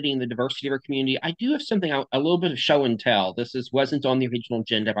community and the diversity of our community, I do have something a little bit of show and tell. Wasn't on the original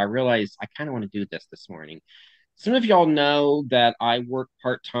agenda, but I realized I kind of want to do this morning. Some of y'all know that I work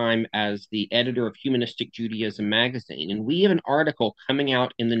part time as the editor of Humanistic Judaism magazine, and we have an article coming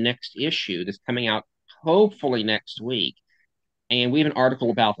out in the next issue that's coming out hopefully next week. And we have an article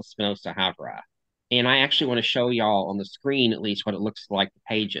about the Spinoza Havurah. And I actually want to show y'all on the screen at least what it looks like the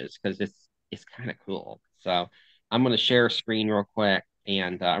pages because it's kind of cool. So I'm going to share a screen real quick,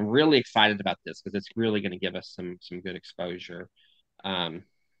 and I'm really excited about this because it's really going to give us some good exposure. Um,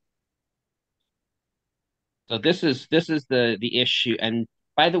 So this is the issue. And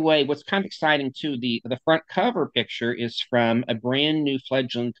by the way, what's kind of exciting too, the front cover picture is from a brand new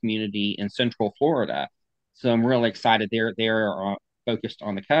fledgling community in Central Florida. So I'm really excited they're focused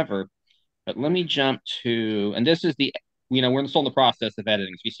on the cover. But let me jump to, and this is we're still in the process of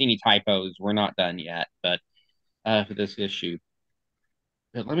editing. So if you see any typos, we're not done yet. But for this issue,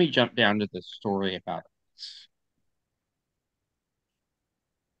 but let me jump down to the story about this.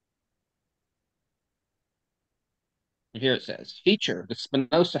 here it says feature the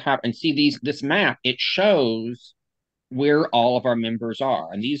Spinoza Havurah, and see this map. It shows where all of our members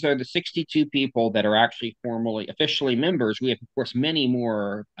are, and these are the 62 people that are actually formally, officially members. We have, of course, many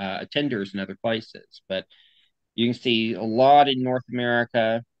more attenders in other places, but you can see a lot in North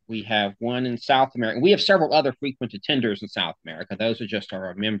America. We have one in South America. We have several other frequent attenders in South America. Those are just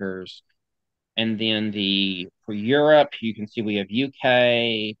our members. And then for Europe, you can see we have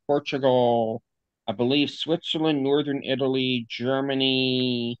UK, Portugal, I believe Switzerland, Northern Italy,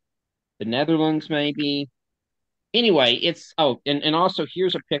 Germany, the Netherlands, maybe. Anyway, and also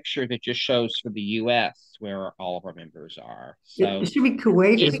here's a picture that just shows for the US where all of our members are. So it should be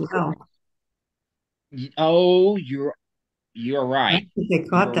Kuwait as well. Oh, you're I right. think they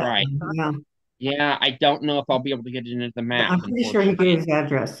caught You're that right. one. Yeah. Yeah, I don't know if I'll be able to get it into the But map, I'm pretty sure he unfortunately. gave his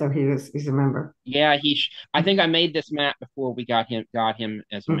address, so he's a member. Yeah, I think I made this map before we got him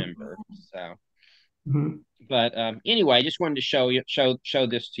as a member. So, Mhm. but anyway, I just wanted to show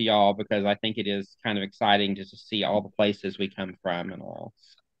this to y'all because I think it is kind of exciting just to see all the places we come from and all.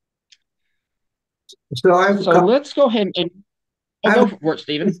 So I have a So couple. let's go ahead and I have go a for it,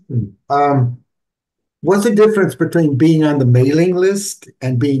 Stephen. question. What's the difference between being on the mailing list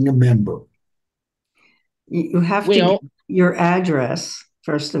and being a member? You have to Well, give your address,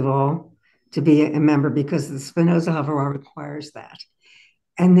 first of all, to be a member because the Spinoza Havurah requires that.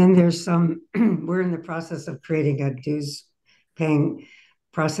 And then there's we're in the process of creating a dues paying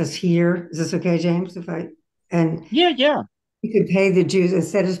process here. Is this okay, James? And yeah. you could pay the dues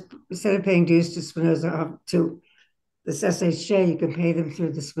instead of paying dues to Spinoza to this SHJ, you can pay them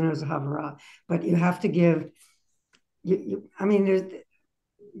through the Spinoza Havurah, but you have to give. I mean,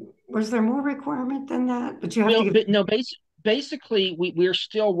 was there more requirement than that? But you have to Well, give. but no, basically, we're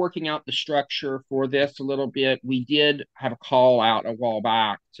still working out the structure for this a little bit. We did have a call out a while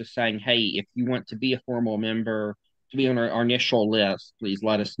back to saying, hey, if you want to be a formal member, to be on our initial list, please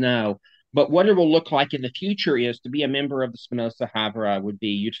let us know. But what it will look like in the future is to be a member of the Spinoza Havurah would be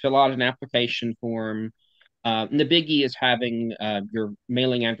you'd fill out an application form. And the biggie is having your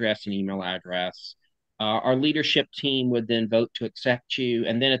mailing address and email address. Our leadership team would then vote to accept you.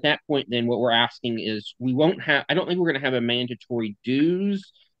 And then at that point, then what we're asking is we won't have, I don't think we're going to have a mandatory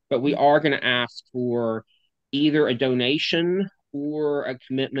dues, but we are going to ask for either a donation or a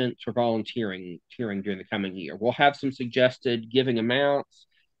commitment for volunteering during the coming year. We'll have some suggested giving amounts,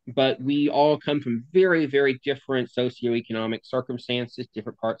 but we all come from very, very different socioeconomic circumstances,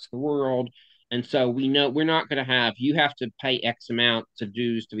 different parts of the world. And so we know we're not going to have, you have to pay X amount to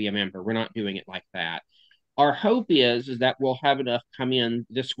dues to be a member. We're not doing it like that. Our hope is that we'll have enough come in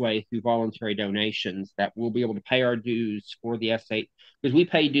this way through voluntary donations that we'll be able to pay our dues for the SH, because we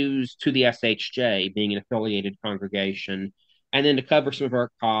pay dues to the SHJ, being an affiliated congregation, and then to cover some of our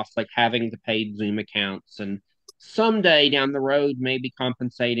costs, like having the paid Zoom accounts, and someday down the road, maybe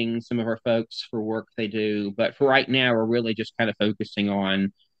compensating some of our folks for work they do. But for right now, we're really just kind of focusing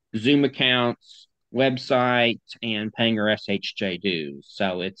on Zoom accounts, website, and paying our SHJ dues.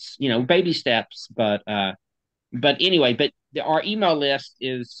 So it's, baby steps, but anyway, our email list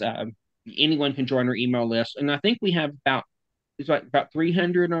is anyone can join our email list, and I think we have about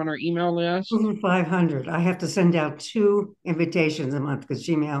 300 on our email list. 500. I have to send out 2 invitations a month because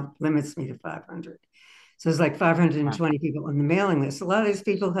Gmail limits me to 500. So it's like 520 people on the mailing list. A lot of these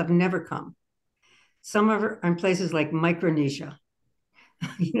people have never come. Some are in places like Micronesia,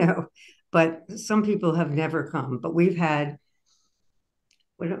 but some people have never come. But we've had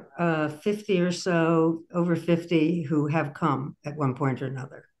 50 or so, over 50 who have come at one point or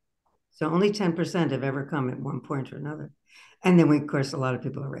another. So only 10% have ever come at one point or another. And then of course, a lot of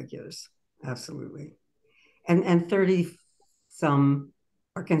people are regulars. Absolutely. And 30 some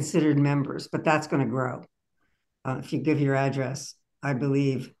are considered members, but that's going to grow. If you give your address, I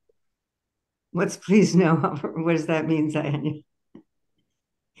believe. Let's please know. What does that mean, Diane?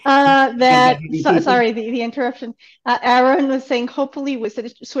 Sorry, the interruption. Aaron was saying hopefully we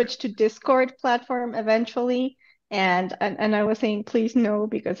switch to Discord platform eventually. And I was saying please no,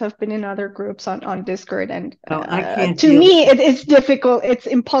 because I've been in other groups on Discord, and I can't to me it's difficult. It's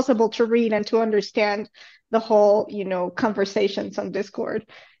impossible to read and to understand the whole conversations on Discord.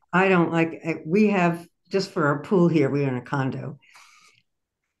 I don't like. We have, just for our pool here, we're in a condo.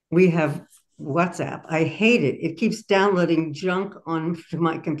 We have WhatsApp. I hate it. It keeps downloading junk onto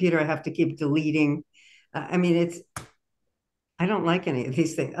my computer. I have to keep deleting. I mean, I don't like any of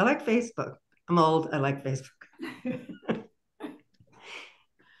these things. I like Facebook. I'm old. I like Facebook.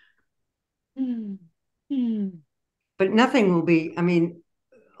 But nothing will be, I mean,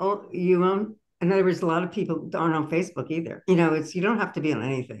 in other words, a lot of people aren't on Facebook either. You don't have to be on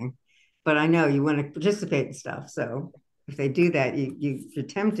anything, but I know you want to participate in stuff. So if they do that, you're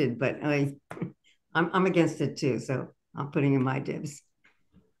tempted, but I'm against it too. So I'm putting in my dibs.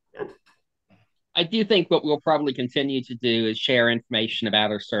 I do think what we'll probably continue to do is share information about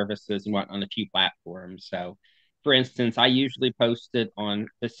our services and what on a few platforms. So, for instance, I usually post it on,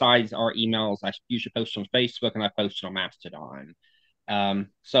 besides our emails, I usually post on Facebook and I post it on Mastodon.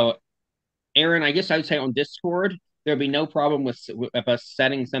 So, Aaron, I guess I would say on Discord, there'd be no problem with us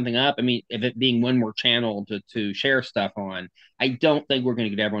setting something up. I mean, if it being one more channel to share stuff on, I don't think we're going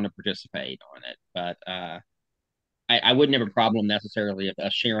to get everyone to participate on it. But I wouldn't have a problem necessarily of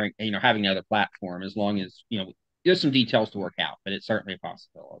us sharing, having another platform as long as, there's some details to work out, but it's certainly a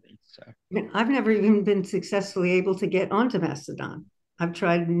possibility. So I mean, I've never even been successfully able to get onto Mastodon. I've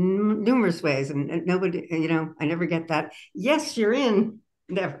tried numerous ways and nobody, I never get that. Yes, you're in.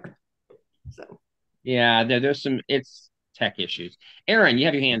 Never. So yeah, it's tech issues. Aaron, you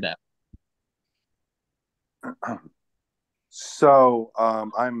have your hand up. So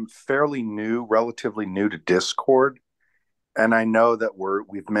I'm fairly new, relatively new to Discord, and I know that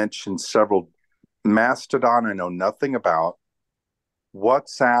we've mentioned several. Mastodon, I know nothing about.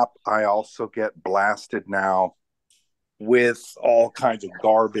 WhatsApp, I also get blasted now with all kinds of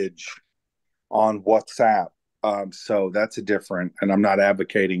garbage on WhatsApp. So that's a different, and I'm not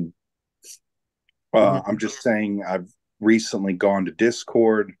advocating. I'm just saying I've recently gone to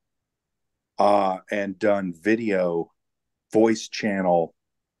Discord and done voice channel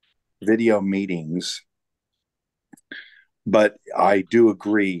video meetings. But I do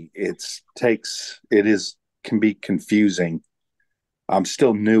agree can be confusing. I'm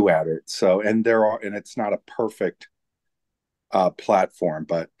still new at it. So, and it's not a perfect platform,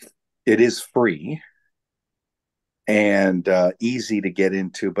 but it is free and easy to get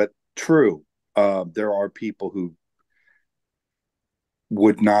into. But true, there are people who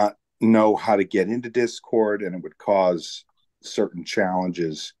would not know how to get into Discord, and it would cause certain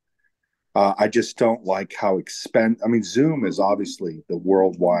challenges. I just don't like how I mean, Zoom is obviously the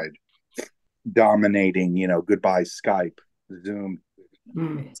worldwide dominating. Goodbye Skype, Zoom,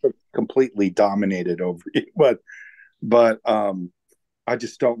 completely dominated over it. But I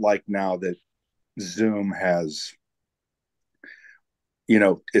just don't like now that Zoom is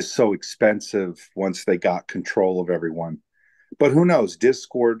so expensive once they got control of everyone. But who knows?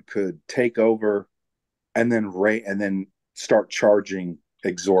 Discord could take over and then start charging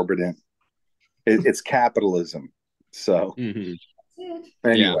exorbitant. It's capitalism. So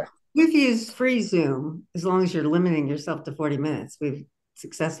anyway, we've used free Zoom as long as you're limiting yourself to 40 minutes. We've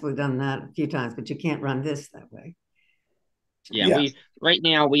successfully done that a few times, but you can't run this that way. Yeah. Right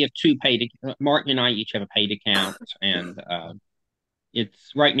now we have two paid. Mark and I each have a paid account, and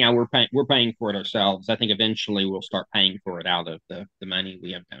it's right now we're paying for it ourselves. I think eventually we'll start paying for it out of the money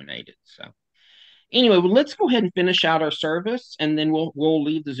we have donated. So anyway, well, let's go ahead and finish out our service, and then we'll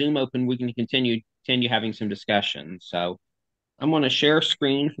leave the Zoom open. We can continue having some discussion. So I'm going to share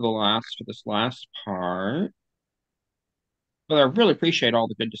screen for this last part. But I really appreciate all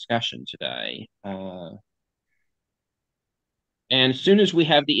the good discussion today. And as soon as we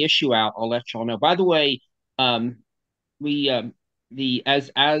have the issue out, I'll let y'all know. By the way, we the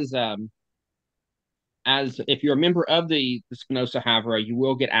as if you're a member of the Spinoza Havurah, you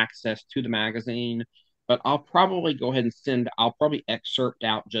will get access to the magazine. But I'll probably go ahead and I'll probably excerpt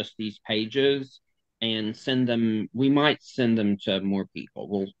out just these pages and send them. We might send them to more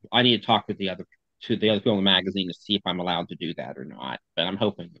people. I need to talk with the other people in the magazine to see if I'm allowed to do that or not. But I'm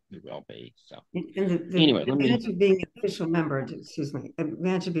hoping we will be. So anyway, advantage of being an official member,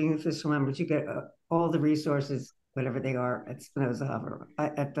 advantage of being an official member, you get all the resources, whatever they are, at Spinoza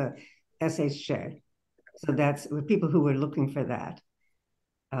Havurah, at the SHJ. So that's with people who are looking for that.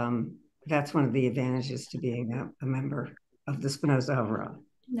 That's one of the advantages to being a member of the Spinoza Havurah.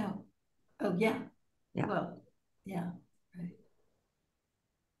 No. Oh, yeah. Yeah. Well, yeah. Right.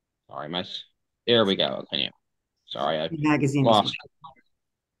 Sorry, there we go. Okay, sorry, I magazine lost the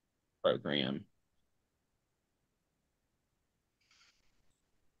program.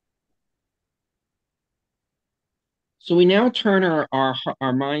 So we now turn our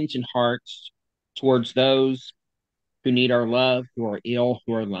minds and hearts towards those who need our love, who are ill,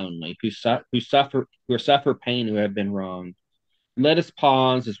 who are lonely, who suffer pain, who have been wronged. Let us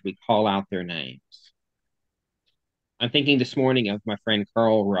pause as we call out their names. I'm thinking this morning of my friend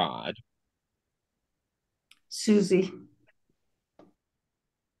Carl Rod. Susie.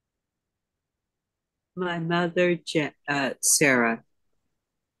 My mother, Sarah.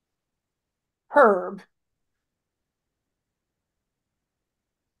 Herb.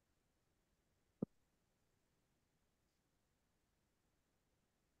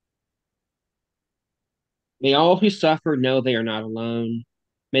 May all who suffer know they are not alone.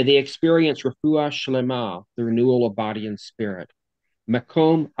 May they experience refuah shlema, the renewal of body and spirit.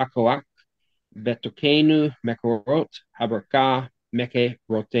 Makom hakoach betokenu mekorot haberkah meke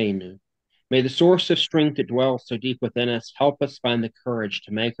rotenu. May the source of strength that dwells so deep within us help us find the courage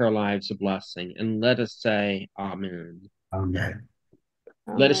to make our lives a blessing. And let us say, Amen. Amen.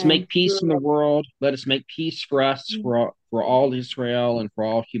 Let us make peace in the world. Let us make peace for us, for all Israel, and for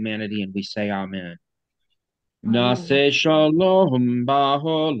all humanity. And we say, Amen. Nase shalom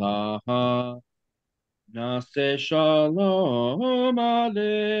ba'olam. Nase shalom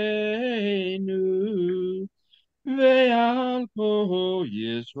aleinu. Ve'al kol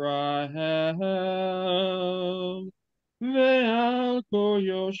Yisrael. Ve'al kol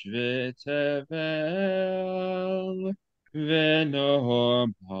yoshvei tevel.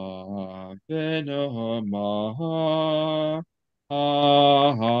 Ve'nohama. Ve'nohama.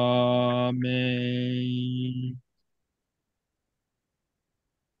 Amen.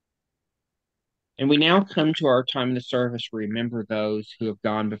 And we now come to our time in the service. Remember those who have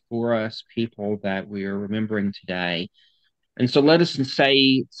gone before us, people that we are remembering today. And so let us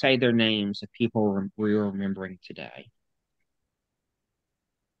say their names of people we are remembering today.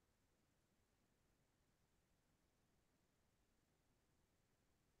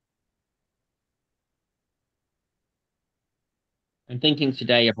 I'm thinking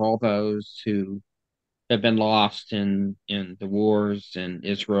today of all those who have been lost in the wars in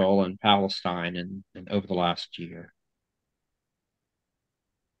Israel and Palestine and over the last year.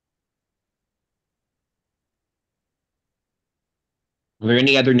 Are there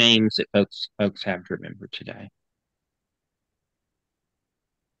any other names that folks have to remember today?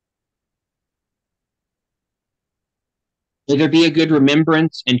 May there be a good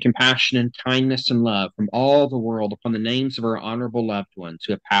remembrance and compassion and kindness and love from all the world upon the names of our honorable loved ones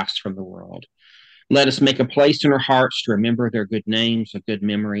who have passed from the world. Let us make a place in our hearts to remember their good names, of good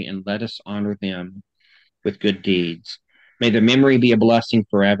memory, and let us honor them with good deeds. May their memory be a blessing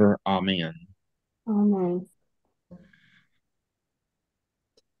forever. Amen. Amen.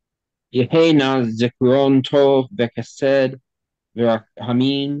 Yehi na zikron tov v'chesed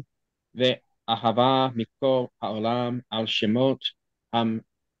v'rachamim ve'ahava mikol ha'olam al shemot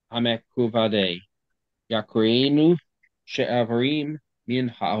hamekuvadei. Yakureinu she'avarim min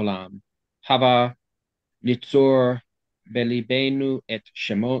ha'olam. Hava nitzor belibenu et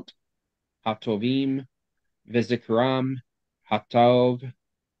shemot hatovim וזכרם הטוב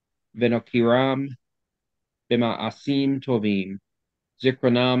ונוקירם במעשים טובים.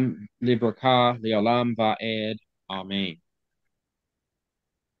 זיכרונם לברכה לעולם ועד. Amen.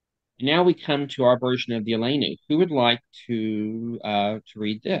 Now we come to our version of the Aleinu. Who would like to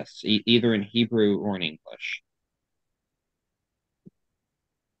read this, either in Hebrew or in English?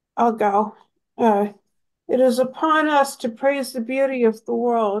 I'll go. It is upon us to praise the beauty of the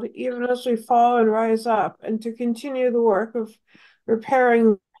world, even as we fall and rise up, and to continue the work of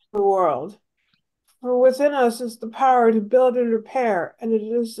repairing the world. For within us is the power to build and repair, and it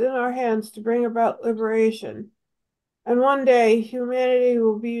is in our hands to bring about liberation. And one day, humanity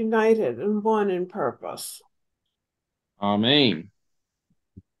will be united and one in purpose. Amen.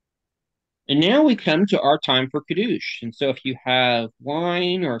 And now we come to our time for Kiddush. And so if you have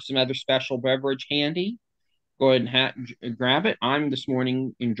wine or some other special beverage handy, go ahead and grab it. I'm this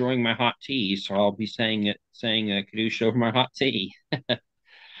morning enjoying my hot tea, so I'll be saying a Kiddush over my hot tea.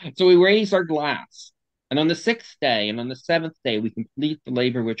 So we raise our glass. And on the sixth day and on the seventh day, we complete the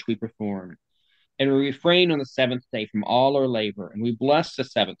labor which we perform. And we refrain on the seventh day from all our labor. And we bless the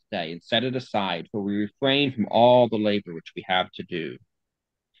seventh day and set it aside, for we refrain from all the labor which we have to do.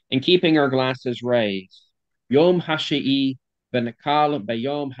 And keeping our glasses raised, Yom Hashi'i Benekal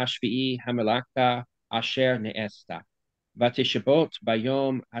Bayom Hashvi'i Hamelaka Asher Ne'esta. Vatishabot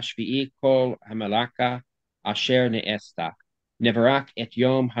Bayom Hashvi'i Kol Hamelaka Asher Ne'esta. Nevarak et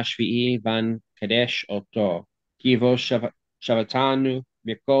Yom Hashvi'i Van Kadesh Oto. Kivo Shavatanu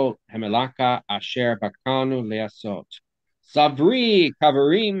Mikol Hamelaka Asher Bakanu Leasot. Savri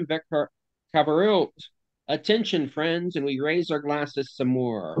Kavarim Vekar Kavarot. Attention, friends, and we raise our glasses some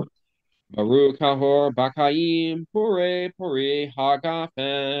more. Baruch Hahor Bakayim Pure Puri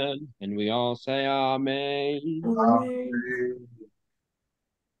Hagafen. And we all say Amen. Amen.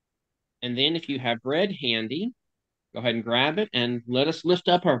 And then if you have bread handy, go ahead and grab it and let us lift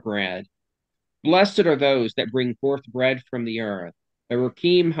up our bread. Blessed are those that bring forth bread from the earth.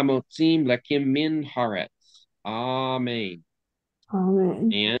 Baruchim Hamotzim Lekim Min Haaretz. Amen. Amen.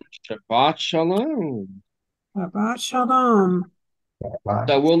 And Shabbat Shalom. Shabbat Shalom.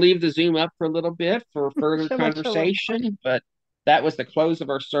 So we'll leave the Zoom up for a little bit for further Shabbat shalom. conversation, but that was the close of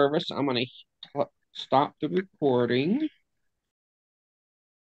our service. I'm going to stop the recording.